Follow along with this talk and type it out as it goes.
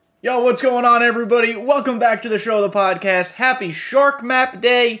Yo, what's going on, everybody? Welcome back to the show, the podcast. Happy Shark Map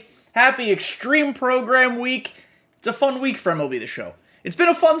Day. Happy Extreme Program Week. It's a fun week for MLB The Show. It's been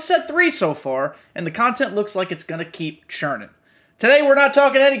a fun set 3 so far, and the content looks like it's going to keep churning. Today, we're not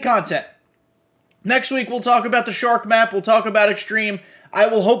talking any content. Next week, we'll talk about the Shark Map. We'll talk about Extreme. I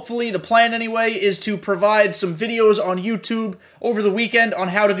will hopefully, the plan anyway, is to provide some videos on YouTube over the weekend on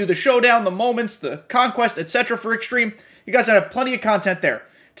how to do the showdown, the moments, the conquest, etc. for Extreme. You guys have plenty of content there.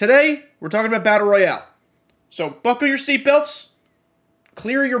 Today, we're talking about Battle Royale. So, buckle your seatbelts,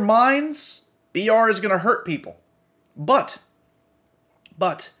 clear your minds. BR is going to hurt people. But,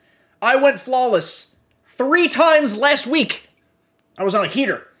 I went flawless 3 times last week. I was on a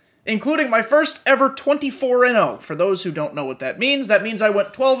heater, including my first ever 24-0. For those who don't know what that means I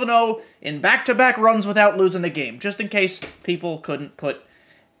went 12-0 in back-to-back runs without losing the game, just in case people couldn't put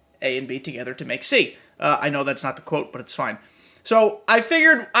A and B together to make C. I know that's not the quote, but it's fine. So, I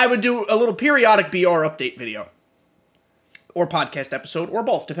figured I would do a little periodic BR update video. Or podcast episode, or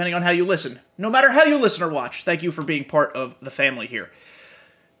both, depending on how you listen. No matter how you listen or watch, thank you for being part of the family here.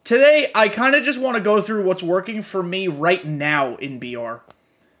 Today, I kind of just want to go through what's working for me right now in BR.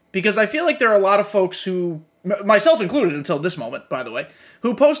 Because I feel like there are a lot of folks who, myself included until this moment, by the way,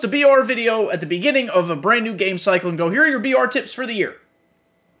 who post a BR video at the beginning of a brand new game cycle and go, here are your BR tips for the year.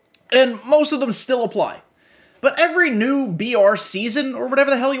 And most of them still apply. But every new BR season, or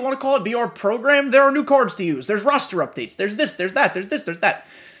whatever the hell you want to call it, BR program, there are new cards to use. There's roster updates. There's this, there's that, there's this, there's that.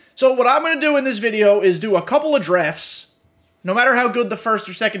 So what I'm going to do in this video is do a couple of drafts. No matter how good the first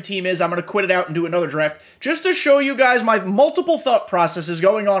or second team is, I'm going to quit it out and do another draft, just to show you guys my multiple thought processes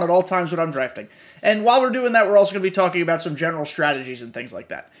going on at all times when I'm drafting. And while we're doing that, we're also going to be talking about some general strategies and things like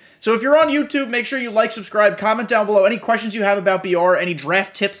that. So if you're on YouTube, make sure you like, subscribe, comment down below any questions you have about BR, any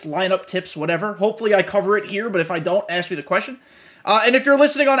draft tips, lineup tips, whatever. Hopefully I cover it here, but if I don't, ask me the question. And if you're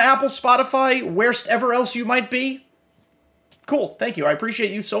listening on Apple, Spotify, wherever else you might be, cool, thank you. I appreciate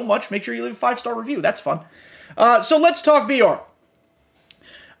you so much. Make sure you leave a 5-star review. That's fun. So let's talk BR.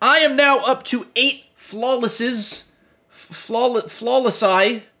 I am now up to 8 flawless,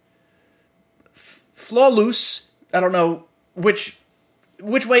 I don't know which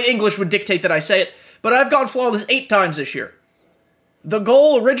way English would dictate that I say it, but I've gone flawless 8 times this year. The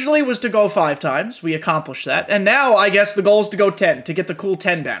goal originally was to go 5 times. We accomplished that. And now, I guess, the goal is to go 10, to get the cool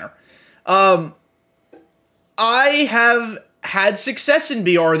 10 banner. I have had success in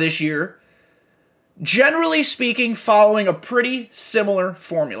BR this year, generally speaking, following a pretty similar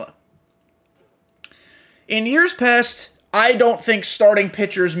formula. In years past, I don't think starting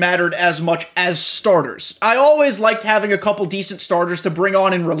pitchers mattered as much as starters. I always liked having a couple decent starters to bring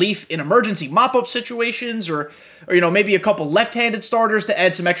on in relief in emergency mop-up situations, or maybe a couple left-handed starters to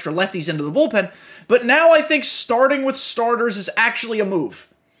add some extra lefties into the bullpen. But now I think starting with starters is actually a move.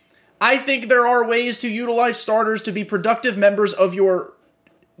 I think there are ways to utilize starters to be productive members of your,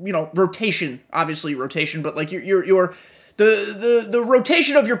 rotation. Obviously rotation, but like the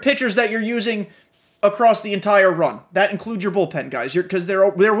rotation of your pitchers that you're using across the entire run. That includes your bullpen guys, because there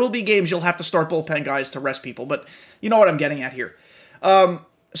will be games you'll have to start bullpen guys to rest people, but you know what I'm getting at here.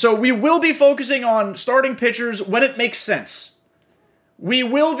 So we will be focusing on starting pitchers when it makes sense. We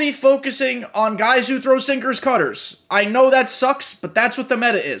will be focusing on guys who throw sinkers, cutters. I know that sucks, but that's what the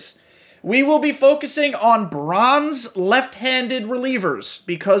meta is. We will be focusing on bronze left-handed relievers,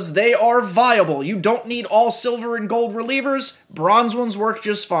 because they are viable. You don't need all silver and gold relievers. Bronze ones work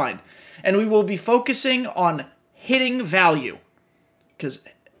just fine. And we will be focusing on hitting value. Because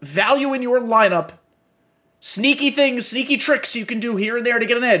value in your lineup, sneaky things, sneaky tricks you can do here and there to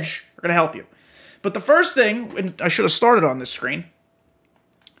get an edge are going to help you. But the first thing, and I should have started on this screen,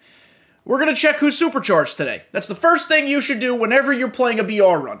 we're going to check who's supercharged today. That's the first thing you should do whenever you're playing a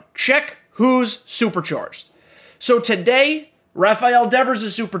BR run. Check who's supercharged. So today, Rafael Devers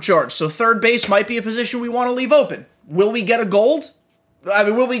is supercharged, so third base might be a position we want to leave open. Will we get a gold?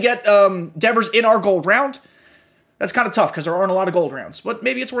 Will we get Devers in our gold round? That's kind of tough because there aren't a lot of gold rounds, but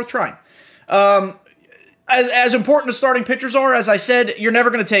maybe it's worth trying. As important as starting pitchers are, as I said, you're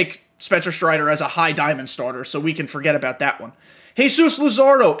never going to take Spencer Strider as a high diamond starter, so we can forget about that one. Jesus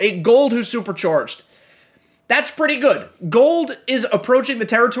Luzardo, a gold who's supercharged. That's pretty good. Gold is approaching the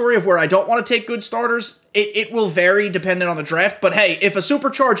territory of where I don't want to take good starters. It will vary depending on the draft, but hey, if a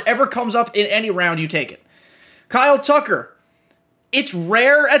supercharge ever comes up in any round, you take it. Kyle Tucker. It's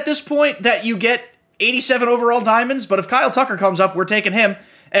rare at this point that you get 87 overall diamonds, but if Kyle Tucker comes up, we're taking him.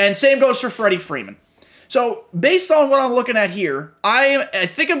 And same goes for Freddie Freeman. So, based on what I'm looking at here, I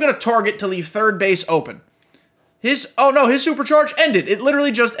think I'm going to target to leave third base open. His supercharge ended. It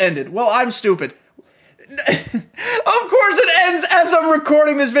literally just ended. Well, I'm stupid. Of course it ends as I'm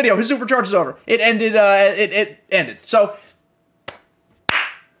recording this video. His supercharge is over. It ended, it ended. So,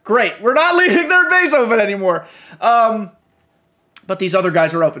 great. We're not leaving third base open anymore. But these other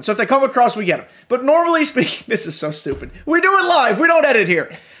guys are open. So if they come across, we get them. But normally speaking, this is so stupid. We do it live. We don't edit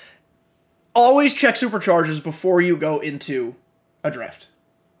here. Always check supercharges before you go into a draft.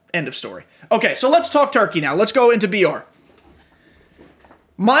 End of story. Okay, so let's talk turkey now. Let's go into BR.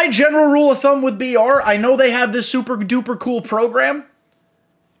 My general rule of thumb with BR, I know they have this super duper cool program.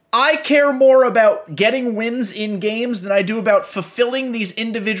 I care more about getting wins in games than I do about fulfilling these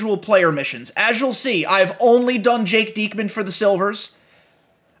individual player missions. As you'll see, I've only done Jake Diekman for the silvers.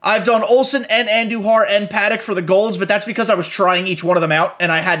 I've done Olsen and Andujar and Paddock for the golds, but that's because I was trying each one of them out, and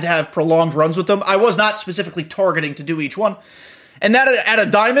I had to have prolonged runs with them. I was not specifically targeting to do each one. And that at a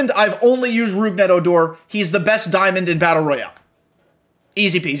diamond, I've only used Rougned Odor. He's the best diamond in Battle Royale.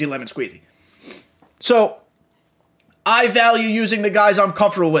 Easy peasy, lemon squeezy. So, I value using the guys I'm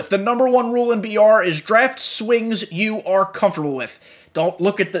comfortable with. The number one rule in BR is draft swings you are comfortable with. Don't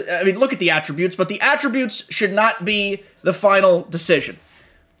look at look at the attributes, but the attributes should not be the final decision.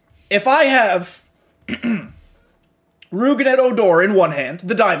 If I have Rougned Odor in one hand,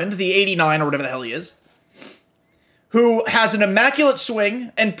 the diamond, the 89 or whatever the hell he is, who has an immaculate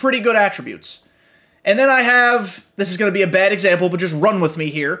swing and pretty good attributes. And then I have, this is going to be a bad example, but just run with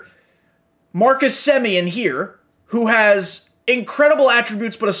me here, Marcus Semien here, who has incredible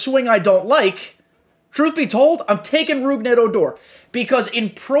attributes but a swing I don't like. Truth be told, I'm taking Rougned Odor because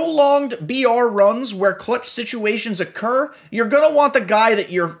in prolonged BR runs where clutch situations occur, you're going to want the guy that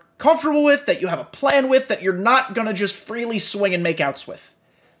you're comfortable with, that you have a plan with, that you're not going to just freely swing and make outs with.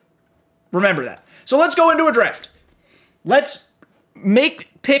 Remember that. So let's go into a draft. Let's make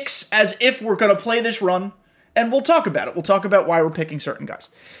picks as if we're going to play this run, and we'll talk about it. We'll talk about why we're picking certain guys.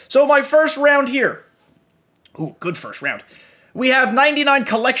 So my first round here. Ooh, good first round. We have 99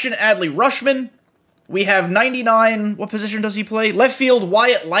 collection Adley Rutschman. We have 99, what position does he play? Left field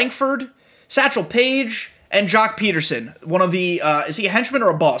Wyatt Langford, Satchel Paige, and Jock Peterson. One of the, is he a henchman or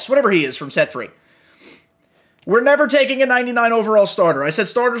a boss? Whatever he is from set 3. We're never taking a 99 overall starter. I said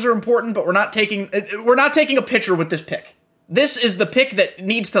starters are important, but we're not taking a pitcher with this pick. This is the pick that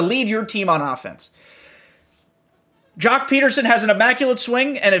needs to lead your team on offense. Jock Peterson has an immaculate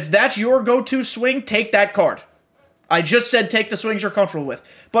swing, and if that's your go-to swing, take that card. I just said take the swings you're comfortable with.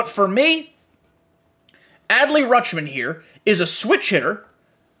 But for me, Adley Rutschman here is a switch hitter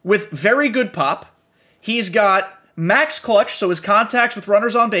with very good pop. He's got max clutch, so his contacts with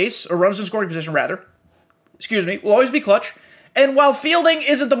runners on base, or runners in scoring position rather, will always be clutch. And while fielding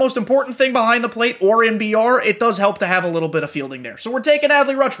isn't the most important thing behind the plate or in BR, it does help to have a little bit of fielding there. So we're taking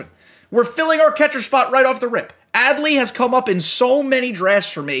Adley Rutschman. We're filling our catcher spot right off the rip. Adley has come up in so many drafts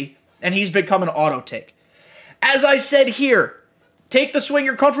for me, and he's become an auto take. As I said here, take the swing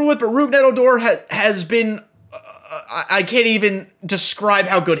you're comfortable with, but Rougned Odor has been, I can't even describe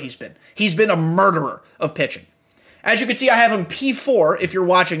how good he's been. He's been a murderer of pitching. As you can see, I have him P4, if you're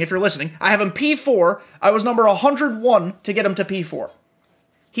watching, if you're listening. I have him P4. I was number 101 to get him to P4.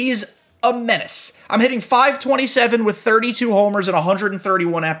 He's a menace. I'm hitting .527 with 32 homers and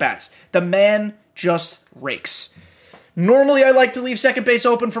 131 at-bats. The man just rakes. Normally, I like to leave second base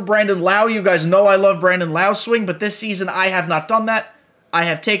open for Brandon Lau. You guys know I love Brandon Lau's swing, but this season I have not done that. I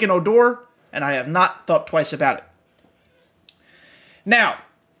have taken Odor, and I have not thought twice about it. Now,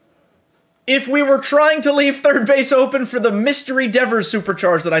 if we were trying to leave third base open for the mystery Devers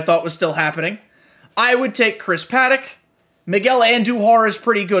supercharge that I thought was still happening, I would take Chris Paddock. Miguel Andujar is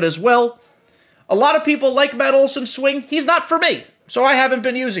pretty good as well. A lot of people like Matt Olson's swing. He's not for me, so I haven't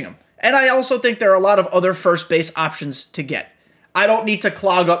been using him. And I also think there are a lot of other first base options to get. I don't need to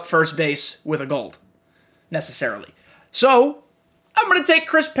clog up first base with a gold, necessarily. So, I'm going to take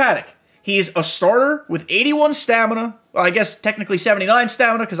Chris Paddock. He's a starter with 81 stamina. Well, I guess technically 79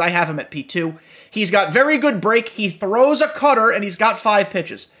 stamina because I have him at P2. He's got very good break. He throws a cutter and he's got 5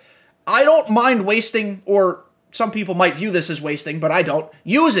 pitches. I don't mind wasting, or some people might view this as wasting, but I don't,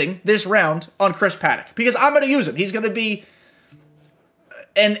 using this round on Chris Paddock because I'm going to use him. He's going to be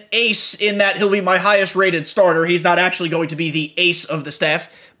an ace in that he'll be my highest rated starter. He's not actually going to be the ace of the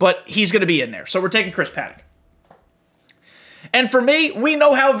staff, but he's going to be in there. So we're taking Chris Paddock. And for me, we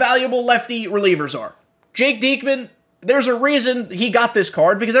know how valuable lefty relievers are. Jake Diekman, there's a reason he got this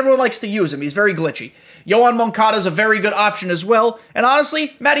card, because everyone likes to use him. He's very glitchy. Yohan Moncada's a very good option as well, and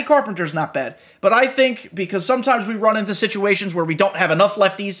honestly, Matty Carpenter's not bad. But I think, because sometimes we run into situations where we don't have enough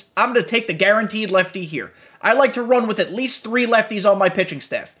lefties, I'm going to take the guaranteed lefty here. I like to run with at least 3 lefties on my pitching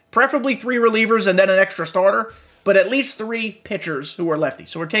staff. Preferably 3 relievers and then an extra starter, but at least 3 pitchers who are lefties.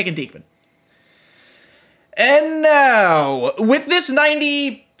 So we're taking Diekman. And now, with this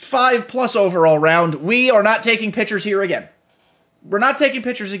 95 plus overall round, we are not taking pitchers here again. We're not taking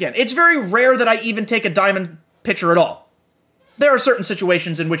pitchers again. It's very rare that I even take a diamond pitcher at all. There are certain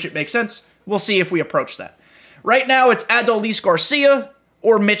situations in which it makes sense. We'll see if we approach that. Right now, it's Adolis Garcia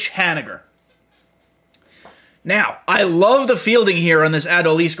or Mitch Haniger. Now, I love the fielding here on this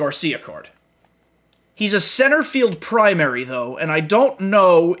Adolis Garcia card. He's a center field primary, though, and I don't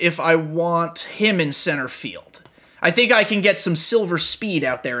know if I want him in center field. I think I can get some silver speed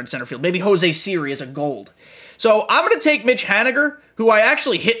out there in center field. Maybe Jose Siri as a gold. So I'm going to take Mitch Haniger, who I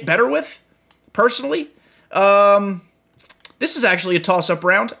actually hit better with, personally. This is actually a toss-up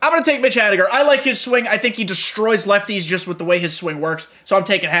round. I'm going to take Mitch Haniger. I like his swing. I think he destroys lefties just with the way his swing works, so I'm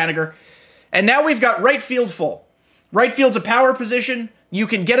taking Haniger. And now we've got right field full. Right field's a power position. You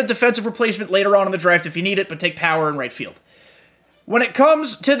can get a defensive replacement later on in the draft if you need it, but take power in right field. When it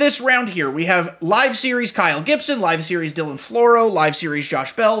comes to this round here, we have Live Series Kyle Gibson, Live Series Dylan Floro, Live Series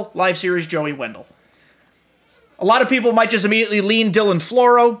Josh Bell, Live Series Joey Wendell. A lot of people might just immediately lean Dylan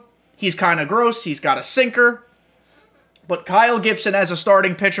Floro. He's kind of gross. He's got a sinker. But Kyle Gibson as a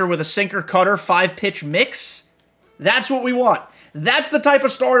starting pitcher with a sinker cutter 5-pitch mix, that's what we want. That's the type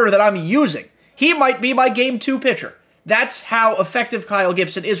of starter that I'm using. He might be my game 2 pitcher. That's how effective Kyle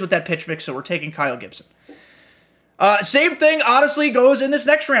Gibson is with that pitch mix, so we're taking Kyle Gibson. Same thing, honestly, goes in this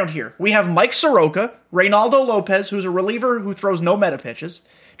next round here. We have Mike Soroka, Reynaldo Lopez, who's a reliever who throws no meta pitches,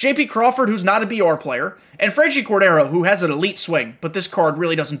 J.P. Crawford, who's not a BR player, and Franchy Cordero, who has an elite swing, but this card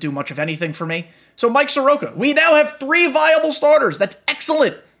really doesn't do much of anything for me. So Mike Soroka. We now have 3 viable starters. That's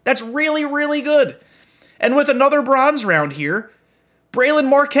excellent. That's really, really good. And with another bronze round here, Braylon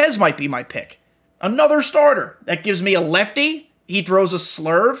Marquez might be my pick. Another starter. That gives me a lefty. He throws a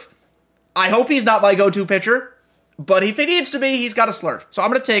slurve. I hope he's not my go-to pitcher, but if he needs to be, he's got a slurve. So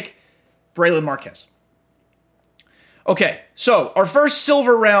I'm going to take Braylon Marquez. Okay, so our first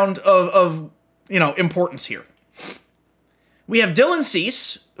silver round of importance here. We have Dylan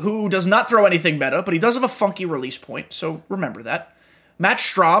Cease, who does not throw anything meta, but he does have a funky release point, so remember that. Matt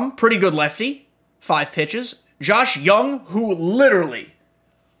Strahm, pretty good lefty, 5 pitches. Josh Young, who literally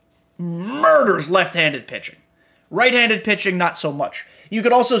murders left-handed pitching. Right-handed pitching, not so much. You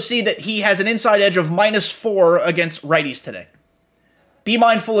could also see that he has an inside edge of -4 against righties today. Be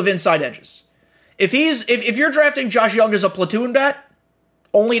mindful of inside edges. If you're drafting Josh Young as a platoon bat,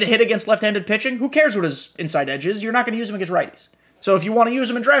 only to hit against left-handed pitching, who cares what his inside edge is? You're not going to use him against righties. So if you want to use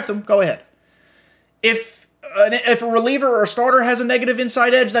him and draft him, go ahead. If a reliever or a starter has a negative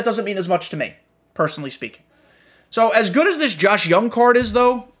inside edge, that doesn't mean as much to me, personally speaking. So as good as this Josh Young card is,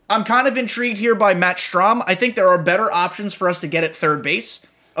 though, I'm kind of intrigued here by Matt Strahm. I think there are better options for us to get at third base.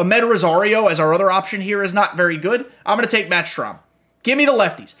 Ahmed Rosario as our other option here is not very good. I'm going to take Matt Strahm. Give me the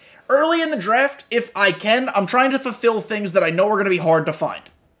lefties. Early in the draft, if I can, I'm trying to fulfill things that I know are going to be hard to find.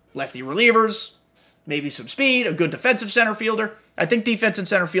 Lefty relievers, maybe some speed, a good defensive center fielder. I think defense and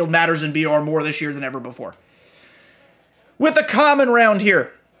center field matters in BR more this year than ever before. With a common round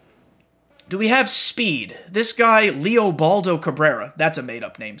here, do we have speed? This guy, Leobaldo Cabrera, that's a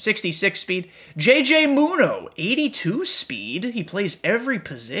made-up name, 66 speed. JJ Muno, 82 speed. He plays every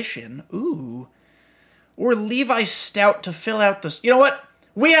position. Ooh. Or Levi Stout to fill out the... You know what?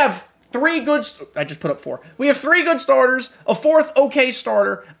 We have 3 good... I just put up 4. We have 3 good starters, a 4th okay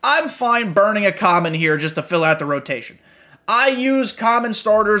starter. I'm fine burning a common here just to fill out the rotation. I use common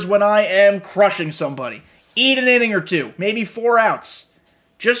starters when I am crushing somebody. Eat an inning or 2, maybe 4 outs.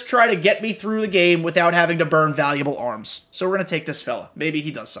 Just try to get me through the game without having to burn valuable arms. So we're going to take this fella. Maybe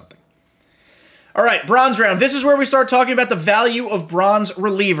he does something. All right, bronze round. This is where we start talking about the value of bronze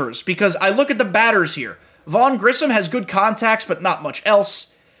relievers, because I look at the batters here. Vaughn Grissom has good contacts, but not much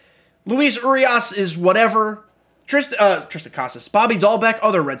else. Luis Urias is whatever. Tristan Casas. Bobby Dahlbeck,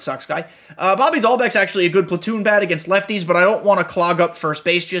 other Red Sox guy. Bobby Dahlbeck's actually a good platoon bat against lefties, but I don't want to clog up first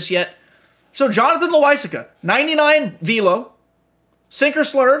base just yet. So Jonathan Loaisiga, 99 velo, sinker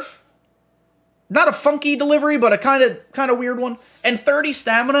slurve, not a funky delivery, but a kind of weird one, and 30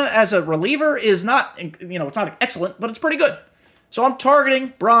 stamina as a reliever is not, it's not excellent, but it's pretty good. So I'm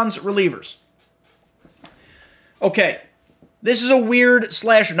targeting bronze relievers. Okay, this is a weird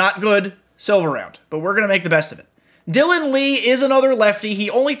 / not good silver round, but we're going to make the best of it. Dylan Lee is another lefty. He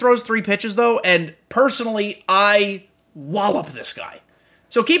only throws 3 pitches, though, and personally, I wallop this guy.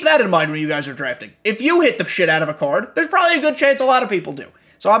 So keep that in mind when you guys are drafting. If you hit the shit out of a card, there's probably a good chance a lot of people do.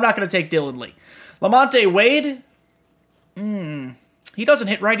 So I'm not going to take Dylan Lee. Lamonte Wade, he doesn't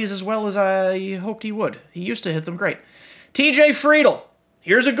hit righties as well as I hoped he would. He used to hit them great. TJ Friedl,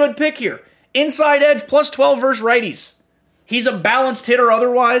 here's a good pick here. Inside edge plus 12 versus righties. He's a balanced hitter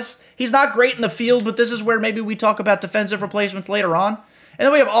otherwise. He's not great in the field, but this is where maybe we talk about defensive replacements later on. And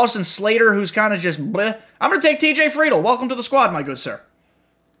then we have Austin Slater, who's kind of just bleh. I'm going to take TJ Friedl. Welcome to the squad, my good sir.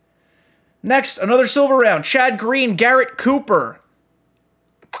 Next, another silver round. Chad Green, Garrett Cooper,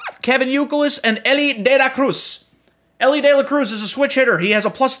 Kevin Youkilis, and Elly De La Cruz. Elly De La Cruz is a switch hitter. He has a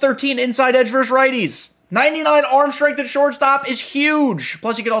plus 13 inside edge versus righties. 99 arm strength at shortstop is huge.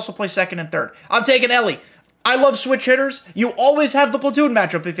 Plus, he could also play second and third. I'm taking Elly. I love switch hitters. You always have the platoon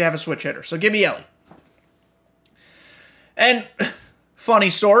matchup if you have a switch hitter. So give me Elly. And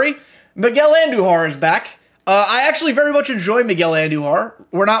funny story, Miguel Andujar is back. I actually very much enjoy Miguel Andujar.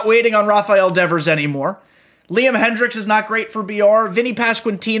 We're not waiting on Rafael Devers anymore. Liam Hendricks is not great for BR. Vinny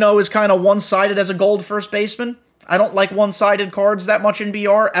Pasquantino is kind of one-sided as a gold first baseman. I don't like one-sided cards that much in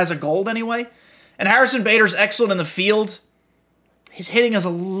BR, as a gold anyway. And Harrison Bader's excellent in the field. His hitting is a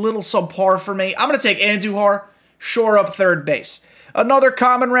little subpar for me. I'm going to take Andujar, shore up third base. Another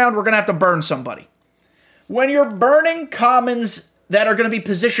common round, we're going to have to burn somebody. When you're burning commons that are going to be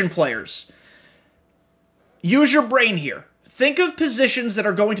position players, use your brain here. Think of positions that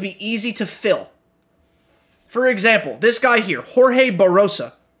are going to be easy to fill. For example, this guy here, Jorge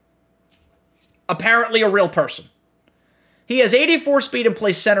Barosa. Apparently a real person. He has 84 speed and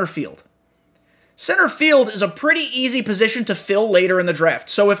plays center field. Center field is a pretty easy position to fill later in the draft.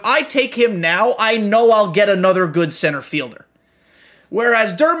 So if I take him now, I know I'll get another good center fielder.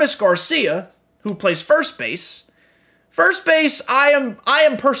 Whereas Dermis Garcia, who plays first base, I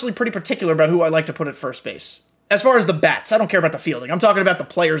am personally pretty particular about who I like to put at first base. As far as the bats, I don't care about the fielding. I'm talking about the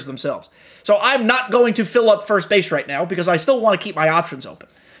players themselves. So I'm not going to fill up first base right now because I still want to keep my options open.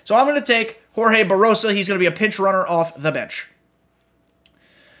 So I'm going to take Jorge Barosa. He's going to be a pinch runner off the bench.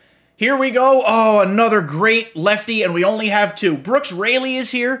 Here we go. Oh, another great lefty, and we only have two. Brooks Raley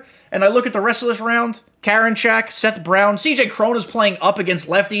is here, and I look at the rest of this round. Karinchak, Seth Brown, CJ Cron is playing up against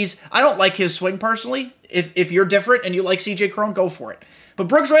lefties. I don't like his swing personally. If you're different and you like CJ Cron, go for it. But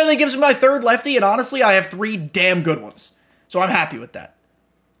Brooks Raley gives me my third lefty, and honestly, I have three damn good ones. So I'm happy with that.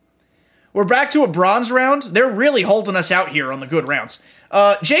 We're back to a bronze round. They're really holding us out here on the good rounds.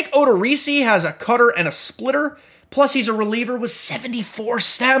 Jake Odorizzi has a cutter and a splitter. Plus, he's a reliever with 74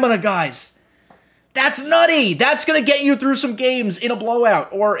 stamina, guys. That's nutty. That's going to get you through some games in a blowout,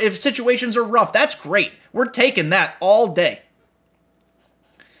 or if situations are rough. That's great. We're taking that all day.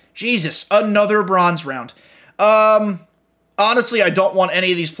 Jesus, another bronze round. Honestly, I don't want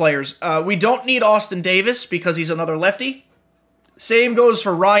any of these players. We don't need Austin Davis because he's another lefty. Same goes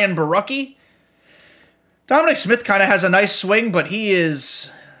for Ryan Borucki. Dominic Smith kind of has a nice swing, but he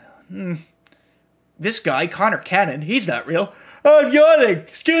is... This guy, Connor Cannon, he's not real. Oh, I'm yawning.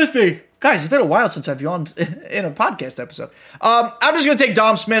 Excuse me. Guys, it's been a while since I've yawned in a podcast episode. I'm just going to take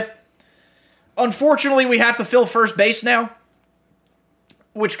Dom Smith. Unfortunately, we have to fill first base now,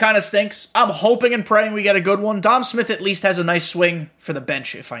 which kind of stinks. I'm hoping and praying we get a good one. Dom Smith at least has a nice swing for the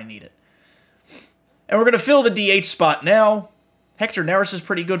bench if I need it. And we're going to fill the DH spot now. Hector Neris is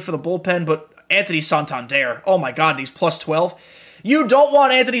pretty good for the bullpen, but Anthony Santander, oh my god, he's plus 12. You don't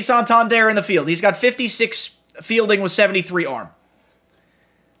want Anthony Santander in the field. He's got 56 fielding with 73 arm.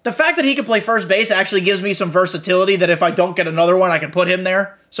 The fact that he can play first base actually gives me some versatility that if I don't get another one, I can put him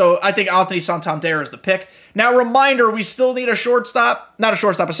there. So I think Anthony Santander is the pick. Now, reminder, we still need a shortstop. Not a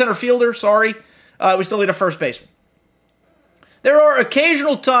shortstop, a center fielder, sorry. We still need a first baseman. There are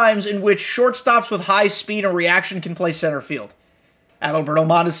occasional times in which shortstops with high speed and reaction can play center field. Adalberto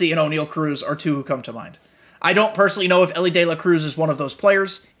Mondesi and O'Neal Cruz are two who come to mind. I don't personally know if Elly De La Cruz is one of those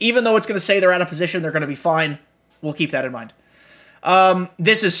players. Even though it's going to say they're out of position, they're going to be fine. We'll keep that in mind.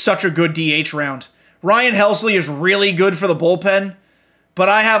 This is such a good DH round. Ryan Helsley is really good for the bullpen, but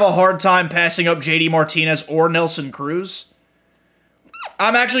I have a hard time passing up JD Martinez or Nelson Cruz.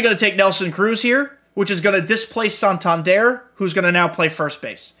 I'm actually going to take Nelson Cruz here, which is going to displace Santander, who's going to now play first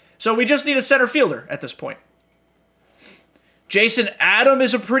base. So we just need a center fielder at this point. Jason Adam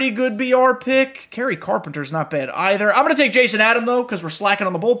is a pretty good BR pick. Kerry Carpenter's not bad either. I'm going to take Jason Adam, though, because we're slacking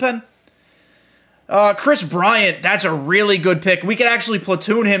on the bullpen. Chris Bryant, that's a really good pick. We could actually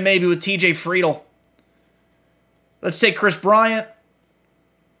platoon him maybe with TJ Friedl. Let's take Chris Bryant.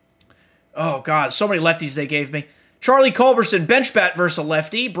 Oh, God, so many lefties they gave me. Charlie Culberson, bench bat versus a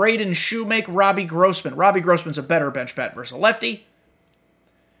lefty. Braden Shoemake, Robbie Grossman. Robbie Grossman's a better bench bat versus a lefty.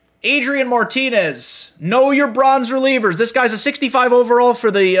 Adrian Martinez, know your bronze relievers. This guy's a 65 overall for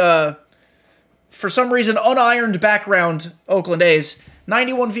the, for some reason, unironed background Oakland A's.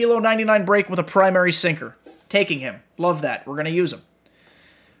 91 velo, 99 break with a primary sinker. Taking him. Love that. We're going to use him.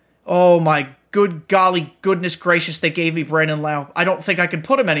 Oh my good golly goodness gracious, they gave me Brandon Lau. I don't think I can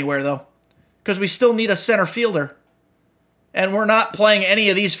put him anywhere, though, because we still need a center fielder. And we're not playing any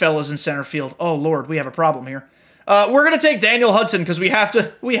of these fellas in center field. Oh, Lord, we have a problem here. We're going to take Daniel Hudson because we have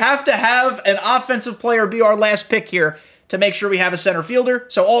to have an offensive player be our last pick here to make sure we have a center fielder.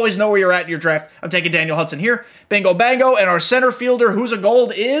 So always know where you're at in your draft. I'm taking Daniel Hudson here. Bingo bango. And our center fielder, who's a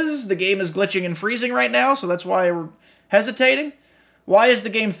gold, is... The game is glitching and freezing right now, so that's why we're hesitating. Why is the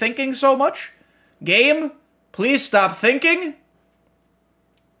game thinking so much? Game, please stop thinking.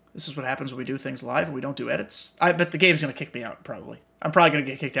 This is what happens when we do things live and we don't do edits. I bet the game's going to kick me out, probably. I'm probably going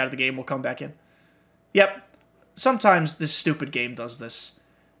to get kicked out of the game. We'll come back in. Yep. Sometimes this stupid game does this.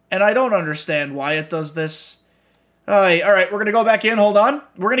 And I don't understand why it does this. All right, we're going to go back in. Hold on.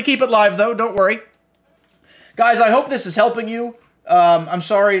 We're going to keep it live, though. Don't worry. Guys, I hope this is helping you. I'm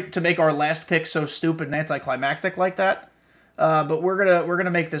sorry to make our last pick so stupid and anticlimactic like that. But we're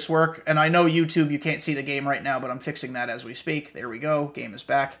gonna make this work. And I know YouTube, you can't see the game right now, but I'm fixing that as we speak. There we go. Game is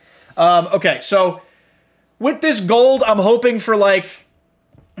back. Okay, so with this gold, I'm hoping for like...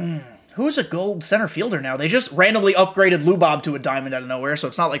 who's a gold center fielder now? They just randomly upgraded Lubob to a diamond out of nowhere, so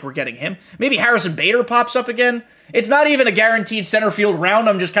it's not like we're getting him. Maybe Harrison Bader pops up again. It's not even a guaranteed center field round.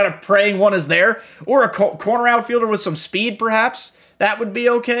 I'm just kind of praying one is there. Or a corner outfielder with some speed, perhaps. That would be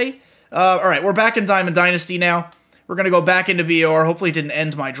okay. All right, we're back in Diamond Dynasty now. We're going to go back into BR. Hopefully it didn't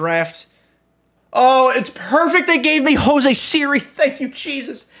end my draft. Oh, it's perfect. They gave me Jose Siri. Thank you,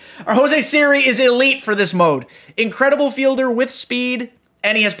 Jesus. Our Jose Siri is elite for this mode. Incredible fielder with speed,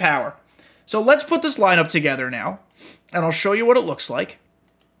 and he has power. So let's put this lineup together now, and I'll show you what it looks like.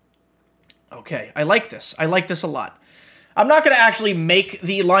 Okay, I like this. I like this a lot. I'm not going to actually make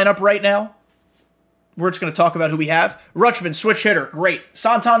the lineup right now. We're just going to talk about who we have. Rutschman, switch hitter, great.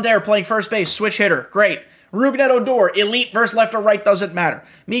 Santander playing first base, switch hitter, great. Rougned Odor, elite versus left or right, doesn't matter.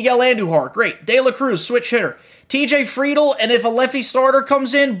 Miguel Andujar, great. De La Cruz, switch hitter. TJ Friedl, and if a lefty starter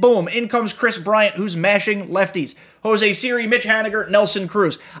comes in, boom, in comes Chris Bryant, who's mashing lefties. Jose Siri, Mitch Haniger, Nelson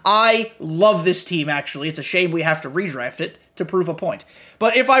Cruz. I love this team, actually. It's a shame we have to redraft it to prove a point.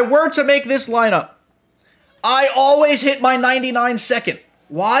 But if I were to make this lineup, I always hit my 99 second.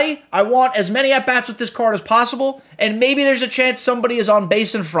 Why? I want as many at-bats with this card as possible, and maybe there's a chance somebody is on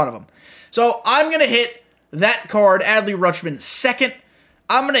base in front of him. So I'm going to hit that card, Adley Rutschman, second.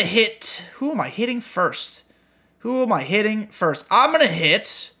 I'm going to hit... Who am I hitting first? I'm going to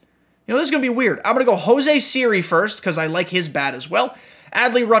hit... You know, this is going to be weird. I'm going to go Jose Siri first, because I like his bat as well.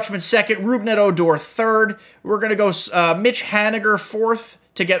 Adley Rutschman second. Rougned Odor third. We're going to go Mitch Haniger fourth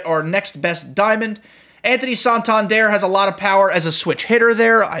to get our next best diamond. Anthony Santander has a lot of power as a switch hitter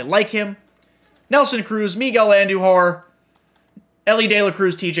there. I like him. Nelson Cruz, Miguel Andujar, Elly De La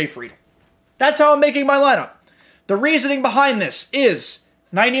Cruz, TJ Friedl. That's how I'm making my lineup. The reasoning behind this is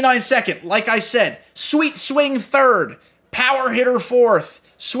 99 second, like I said, sweet swing third, power hitter fourth,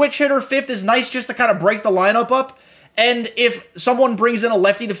 switch hitter fifth is nice just to kind of break the lineup up. And if someone brings in a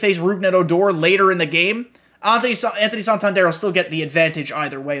lefty to face Rougned Odor later in the game, Anthony Santander will still get the advantage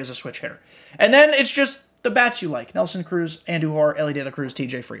either way as a switch hitter. And then it's just the bats you like. Nelson Cruz, Andujar, Elly De La Cruz,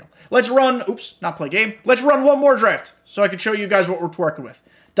 TJ Friedl. Let's run, not play game. Let's run one more draft so I can show you guys what we're working with.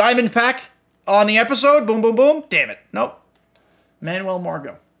 Diamond pack on the episode. Boom, boom, boom. Damn it. Nope. Manuel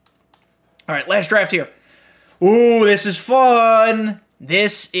Margot. All right, last draft here. Ooh, this is fun.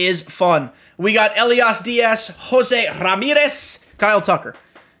 We got Elias Diaz, Jose Ramirez, Kyle Tucker.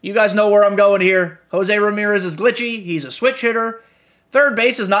 You guys know where I'm going here. Jose Ramirez is glitchy. He's a switch hitter. Third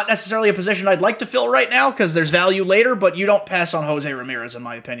base is not necessarily a position I'd like to fill right now because there's value later, but you don't pass on Jose Ramirez, in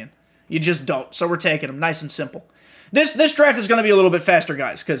my opinion. You just don't. So we're taking him. Nice and simple. This draft is going to be a little bit faster,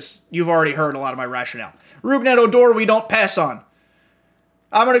 guys, because you've already heard a lot of my rationale. Rougned Odor, we don't pass on.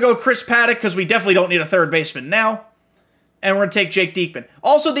 I'm going to go Chris Paddock because we definitely don't need a third baseman now. And we're going to take Jake Diekman.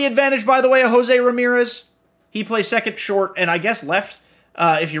 Also, the advantage, by the way, of Jose Ramirez, he plays second, short, and I guess left,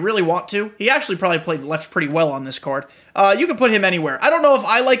 if you really want to. He actually probably played left pretty well on this card. You can put him anywhere. I don't know if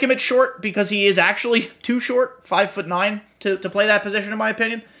I like him at short because he is actually too short, 5'9", to play that position, in my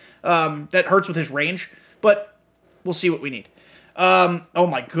opinion. That hurts with his range, but we'll see what we need. Oh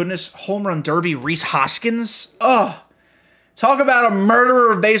my goodness, home run derby, Rhys Hoskins. Oh, talk about a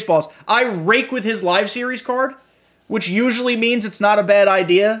murderer of baseballs. I rake with his live series card, which usually means it's not a bad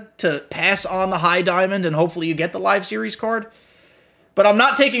idea to pass on the high diamond and hopefully you get the live series card. But I'm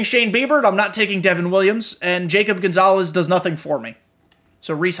not taking Shane Bieber, I'm not taking Devin Williams, and Jacob Gonzalez does nothing for me.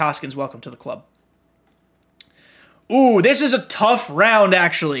 So Rhys Hoskins, welcome to the club. Ooh, this is a tough round,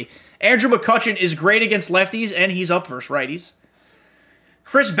 actually. Andrew McCutchen is great against lefties, and he's up versus righties.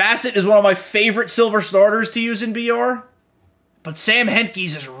 Chris Bassett is one of my favorite silver starters to use in BR, but Sam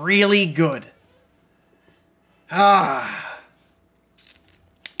Hentges is really good. I'm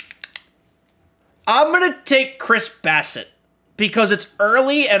going to take Chris Bassett. because it's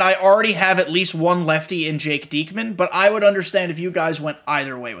early and I already have at least one lefty in Jake Diekman, but I would understand if you guys went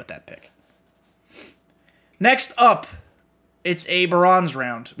either way with that pick. Next up, it's a bronze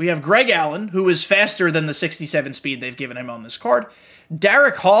round. We have Greg Allen, who is faster than the 67 speed they've given him on this card.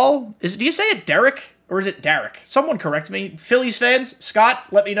 Derek Hall, do you say it Derek or is it Derek? Someone correct me. Phillies fans, Scott,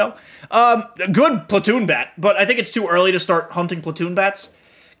 let me know. Good platoon bat, but I think it's too early to start hunting platoon bats.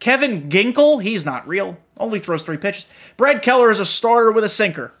 Kevin Ginkel, he's not real. Only throws 3 pitches. Brad Keller is a starter with a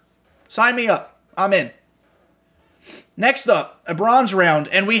sinker. Sign me up. I'm in. Next up, a bronze round,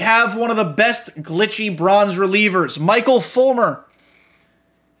 and we have one of the best glitchy bronze relievers, Michael Fulmer.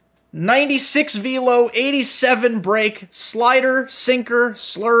 96 velo, 87 break, slider, sinker,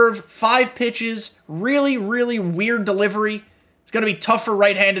 slurve, 5 pitches, really, really weird delivery. It's going to be tough for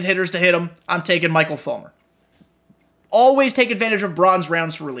right-handed hitters to hit him. I'm taking Michael Fulmer. Always take advantage of bronze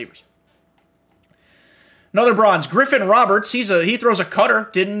rounds for relievers. Another bronze, Griffin Roberts. He throws a cutter.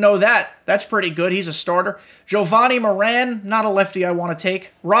 Didn't know that. That's pretty good. He's a starter. Giovanni Moran, not a lefty I want to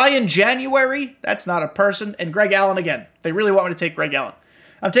take. Ryan January, that's not a person. And Greg Allen again. They really want me to take Greg Allen.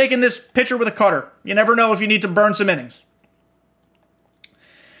 I'm taking this pitcher with a cutter. You never know if you need to burn some innings.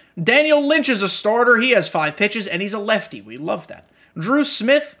 Daniel Lynch is a starter. He has 5 pitches, and he's a lefty. We love that. Drew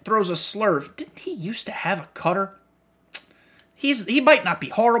Smith throws a slurve. Didn't he used to have a cutter? He might not be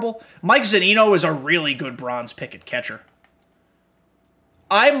horrible. Mike Zunino is a really good bronze pick at catcher.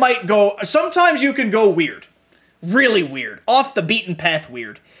 I might go... Sometimes you can go weird. Really weird. Off the beaten path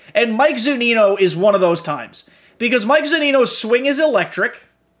weird. And Mike Zunino is one of those times. Because Mike Zunino's swing is electric.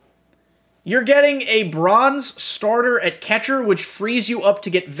 You're getting a bronze starter at catcher, which frees you up to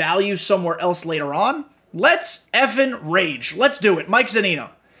get value somewhere else later on. Let's effing rage. Let's do it. Mike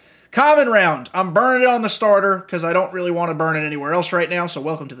Zunino. Common round. I'm burning it on the starter because I don't really want to burn it anywhere else right now, so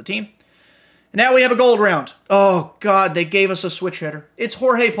welcome to the team. Now we have a gold round. Oh, God, they gave us a switch hitter. It's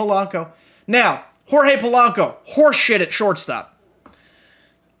Jorge Polanco. Now, Jorge Polanco, horse shit at shortstop.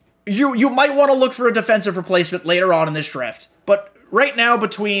 You might want to look for a defensive replacement later on in this draft, but right now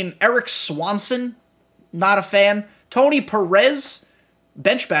between Eric Swanson, not a fan, Tony Perez,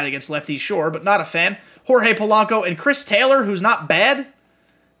 bench bat against lefties, sure, but not a fan, Jorge Polanco, and Chris Taylor, who's not bad.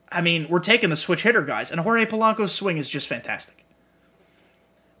 I mean, we're taking the switch hitter, guys, and Jorge Polanco's swing is just fantastic.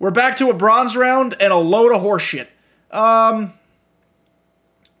 We're back to a bronze round and a load of horse shit.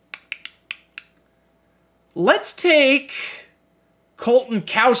 Let's take Colton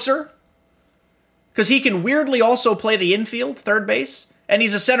Cowser, because he can weirdly also play the infield, third base, and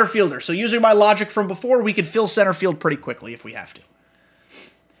he's a center fielder, so using my logic from before, we could fill center field pretty quickly if we have to.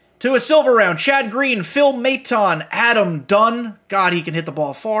 To a silver round, Chad Green, Phil Maton, Adam Dunn, God, he can hit the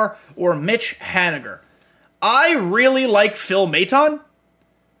ball far, or Mitch Haniger. I really like Phil Maton.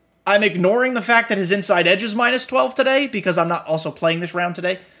 I'm ignoring the fact that his inside edge is minus 12 today, because I'm not also playing this round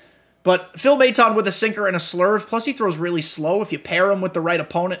today. But Phil Maton with a sinker and a slurve, plus he throws really slow. If you pair him with the right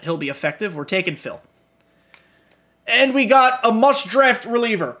opponent, he'll be effective. We're taking Phil. And we got a must-draft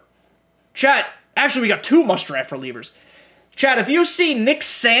reliever. Chat, actually we got 2 must-draft relievers. Chad, if you see Nick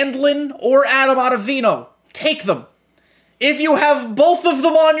Sandlin or Adam Ottavino, take them. If you have both of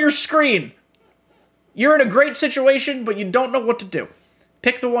them on your screen, you're in a great situation, but you don't know what to do.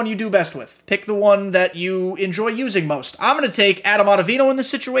 Pick the one you do best with. Pick the one that you enjoy using most. I'm going to take Adam Ottavino in this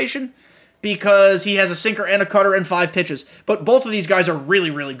situation because he has a sinker and a cutter and 5 pitches. But both of these guys are really,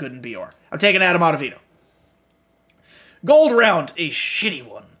 really good in BR. I'm taking Adam Ottavino. Gold round, a shitty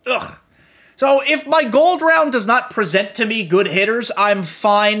one. Ugh. So if my gold round does not present to me good hitters, I'm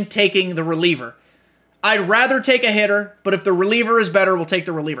fine taking the reliever. I'd rather take a hitter, but if the reliever is better, we'll take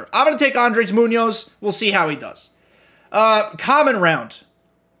the reliever. I'm going to take Andres Munoz. We'll see how he does. Common round.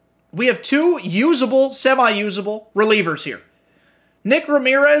 We have 2 usable, semi-usable relievers here. Nick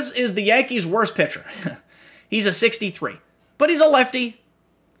Ramirez is the Yankees' worst pitcher. He's a 63, but he's a lefty.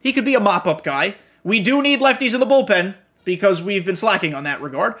 He could be a mop-up guy. We do need lefties in the bullpen, because we've been slacking on that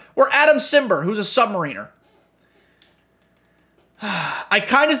regard. Or Adam Simber, who's a submariner. I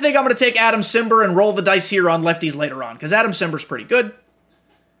kind of think I'm going to take Adam Simber and roll the dice here on lefties later on, because Adam Simber's pretty good.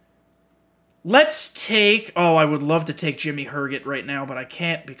 Let's take... Oh, I would love to take Jimmy Herget right now, but I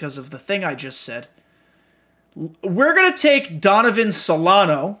can't because of the thing I just said. We're going to take Donovan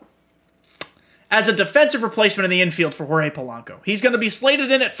Solano as a defensive replacement in the infield for Jorge Polanco. He's going to be slated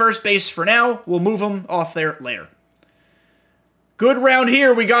in at first base for now. We'll move him off there later. Good round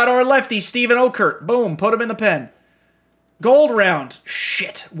here. We got our lefty, Steven Okert. Boom, put him in the pen. Gold round.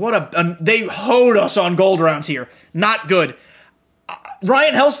 Shit, what a... they hoed us on gold rounds here. Not good.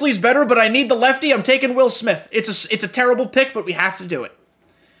 Ryan Helsley's better, but I need the lefty. I'm taking Will Smith. It's a terrible pick, but we have to do it.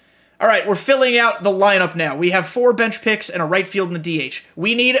 All right, we're filling out the lineup now. We have 4 bench picks and a right field and a DH.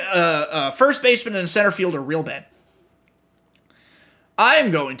 We need a first baseman and a center fielder real bad. I'm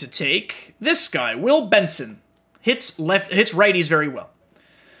going to take this guy, Will Benson. Hits righties very well.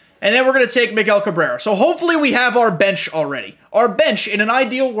 And then we're going to take Miguel Cabrera. So hopefully we have our bench already. Our bench, in an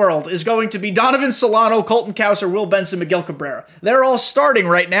ideal world, is going to be Donovan Solano, Colton Cowser, Will Benson, Miguel Cabrera. They're all starting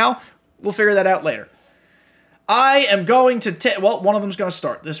right now. We'll figure that out later. I am going to take... Well, one of them's going to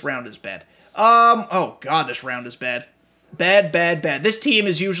start. This round is bad. Oh, God, this round is bad. Bad. This team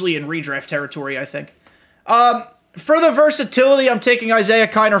is usually in redraft territory, I think. For the versatility, I'm taking Isaiah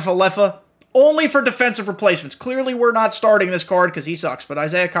Kiner-Falefa. Only for defensive replacements. Clearly, we're not starting this card because he sucks, but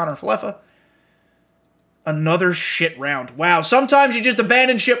Isaiah Kiner-Falefa. Another shit round. Wow, sometimes you just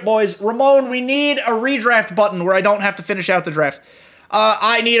abandon ship, boys. Ramon, we need a redraft button where I don't have to finish out the draft.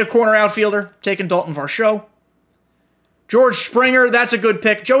 I need a corner outfielder. Taking Dalton Varsho. George Springer, that's a good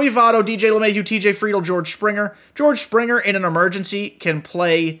pick. Joey Votto, DJ LeMahieu, TJ Friedel, George Springer. George Springer, in an emergency, can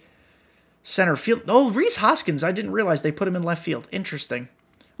play center field. Oh, Rhys Hoskins, I didn't realize they put him in left field. Interesting.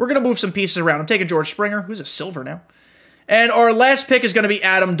 We're going to move some pieces around. I'm taking George Springer, who's a silver now. And our last pick is going to be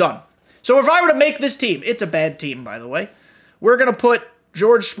Adam Dunn. So if I were to make this team, it's a bad team, by the way. We're going to put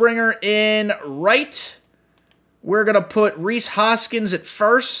George Springer in right. We're going to put Rhys Hoskins at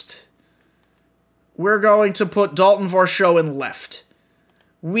first. We're going to put Dalton Varsho in left.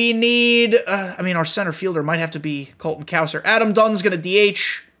 We need, our center fielder might have to be Colton Cowser. Adam Dunn's going to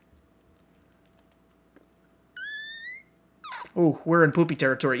DH. Ooh, we're in poopy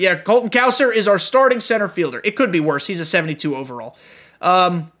territory. Yeah, Colton Cowser is our starting center fielder. It could be worse. He's a 72 overall.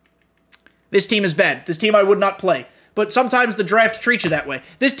 This team is bad. This team I would not play. But sometimes the draft treats you that way.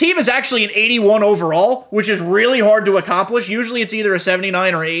 This team is actually an 81 overall, which is really hard to accomplish. Usually it's either a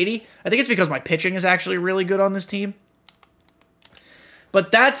 79 or 80. I think it's because my pitching is actually really good on this team.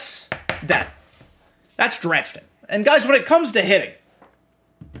 But that's that. That's drafting. And guys, when it comes to hitting,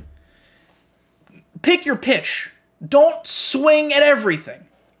 pick your pitch. Don't swing at everything.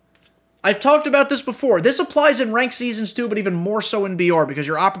 I've talked about this before. This applies in ranked seasons too, but even more so in BR because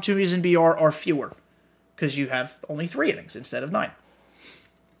your opportunities in BR are fewer. Because you have only 3 innings instead of 9.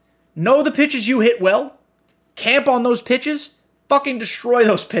 Know the pitches you hit well. Camp on those pitches. Fucking destroy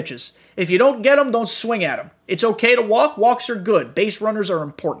those pitches. If you don't get them, don't swing at them. It's okay to walk. Walks are good. Base runners are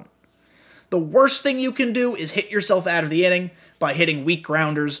important. The worst thing you can do is hit yourself out of the inning by hitting weak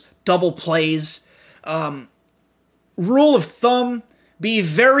grounders, double plays. Rule of thumb, be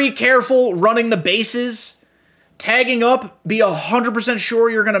very careful running the bases. Tagging up, be 100% sure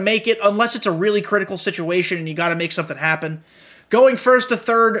you're going to make it, unless it's a really critical situation and you got to make something happen. Going first to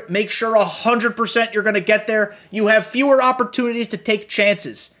third, make sure 100% you're going to get there. You have fewer opportunities to take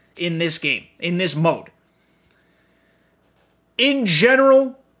chances in this game, in this mode. In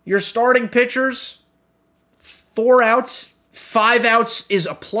general, your starting pitchers, 4 outs, 5 outs is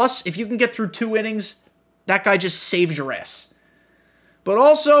a plus. If you can get through 2 innings, that guy just saved your ass. But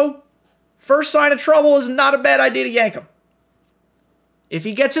also, first sign of trouble is not a bad idea to yank him. If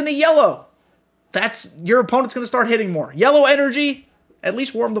he gets in the yellow, that's your opponent's going to start hitting more. Yellow energy, at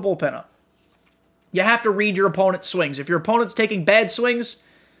least warm the bullpen up. You have to read your opponent's swings. If your opponent's taking bad swings,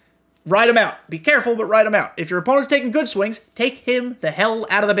 ride him out. Be careful, but ride him out. If your opponent's taking good swings, take him the hell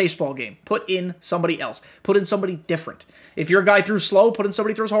out of the baseball game. Put in somebody else. Put in somebody different. If your guy threw slow, put in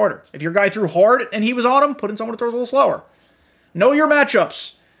somebody who throws harder. If your guy threw hard and he was on him, put in someone who throws a little slower. Know your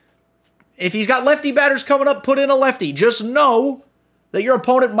matchups. If he's got lefty batters coming up, put in a lefty. Just know that your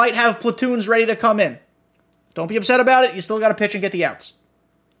opponent might have platoons ready to come in. Don't be upset about it. You still got to pitch and get the outs.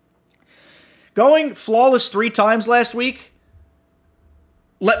 Going flawless 3 times last week,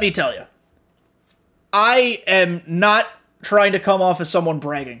 let me tell you, I am not trying to come off as someone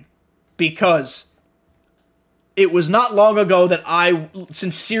bragging because it was not long ago that I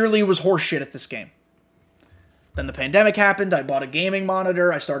sincerely was horseshit at this game. Then the pandemic happened, I bought a gaming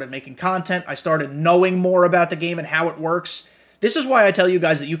monitor, I started making content, I started knowing more about the game and how it works. This is why I tell you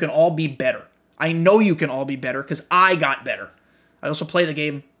guys that you can all be better. I know you can all be better because I got better. I also play the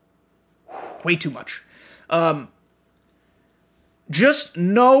game way too much. Just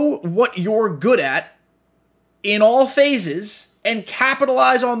know what you're good at in all phases and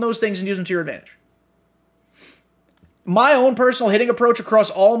capitalize on those things and use them to your advantage. My own personal hitting approach across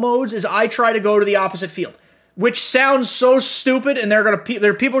all modes is I try to go to the opposite field. Which sounds so stupid, and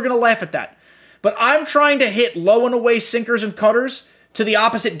people are going to laugh at that. But I'm trying to hit low and away sinkers and cutters to the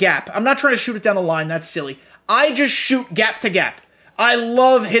opposite gap. I'm not trying to shoot it down the line. That's silly. I just shoot gap to gap. I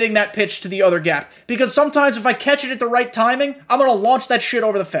love hitting that pitch to the other gap. Because sometimes if I catch it at the right timing, I'm going to launch that shit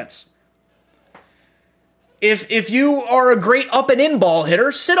over the fence. If you are a great up and in ball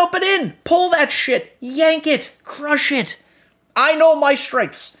hitter, sit up and in. Pull that shit. Yank it. Crush it. I know my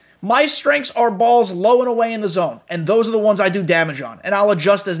strengths. My strengths are balls low and away in the zone, and those are the ones I do damage on, and I'll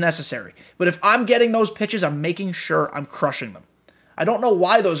adjust as necessary. But if I'm getting those pitches, I'm making sure I'm crushing them. I don't know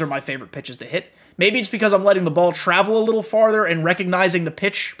why those are my favorite pitches to hit. Maybe it's because I'm letting the ball travel a little farther and recognizing the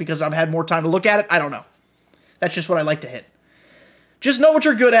pitch because I've had more time to look at it. I don't know. That's just what I like to hit. Just know what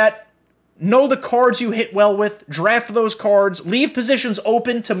you're good at. Know the cards you hit well with. Draft those cards. Leave positions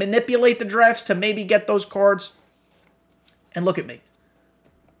open to manipulate the drafts to maybe get those cards. And look at me.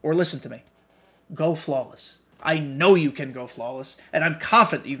 Or listen to me. Go flawless. I know you can go flawless, and I'm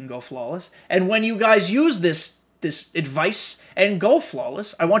confident that you can go flawless. And when you guys use this advice and go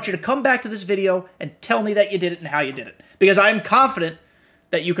flawless, I want you to come back to this video and tell me that you did it and how you did it. Because I'm confident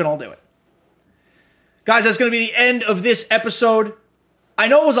that you can all do it. Guys, that's going to be the end of this episode. I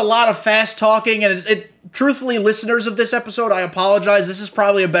know it was a lot of fast talking, and truthfully, listeners of this episode, I apologize. This is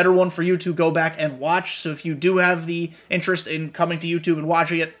probably a better one for you to go back and watch. So if you do have the interest in coming to YouTube and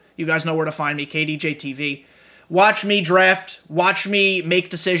watching it, you guys know where to find me, KDJTV. Watch me draft, watch me make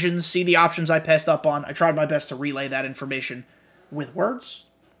decisions, see the options I passed up on. I tried my best to relay that information with words.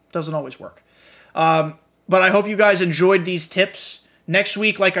 Doesn't always work. But I hope you guys enjoyed these tips. Next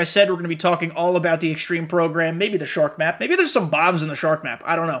week, like I said, we're going to be talking all about the Extreme program, maybe the Shark Map. Maybe there's some bombs in the Shark Map.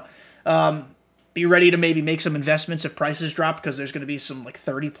 I don't know. Be ready to maybe make some investments if prices drop because there's going to be some like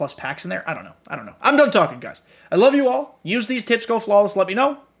 30-plus packs in there. I don't know. I'm done talking, guys. I love you all. Use these tips. Go flawless. Let me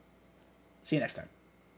know. See you next time.